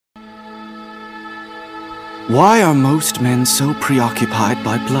Why are most men so preoccupied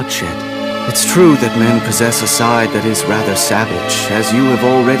by bloodshed? It's true that men possess a side that is rather savage, as you have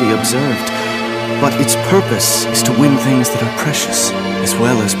already observed. But its purpose is to win things that are precious, as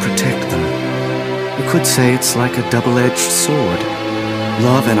well as protect them. You could say it's like a double-edged sword.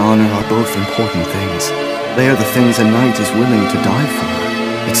 Love and honor are both important things. They are the things a knight is willing to die for.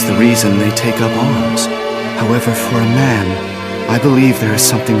 It's the reason they take up arms. However, for a man, I believe there is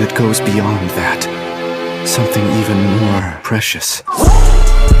something that goes beyond that. Something even more precious.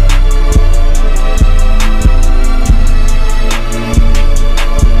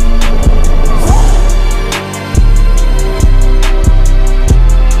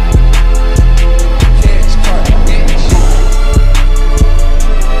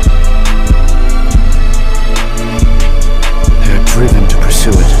 They're driven to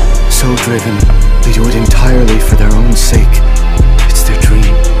pursue it. So driven, they do it entirely for their own sake. It's their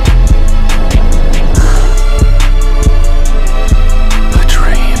dream. A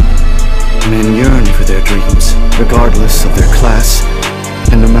dream. Men yearn for their dreams, regardless of their class,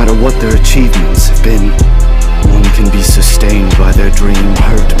 and no matter what their achievements have been. One can be sustained by their dream,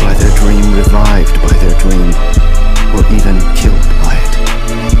 hurt by their dream, revived by their dream, or even killed by it.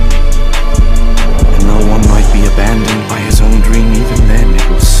 And though one might be abandoned by his own dream, even then it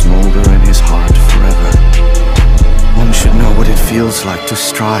will smolder in his heart forever. One should know what it feels like to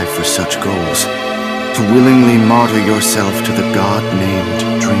strive for such goals, to willingly martyr yourself to the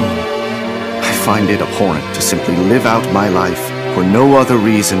God-named dream. I find it abhorrent to simply live out my life for no other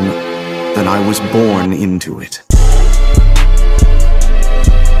reason than I was born into it.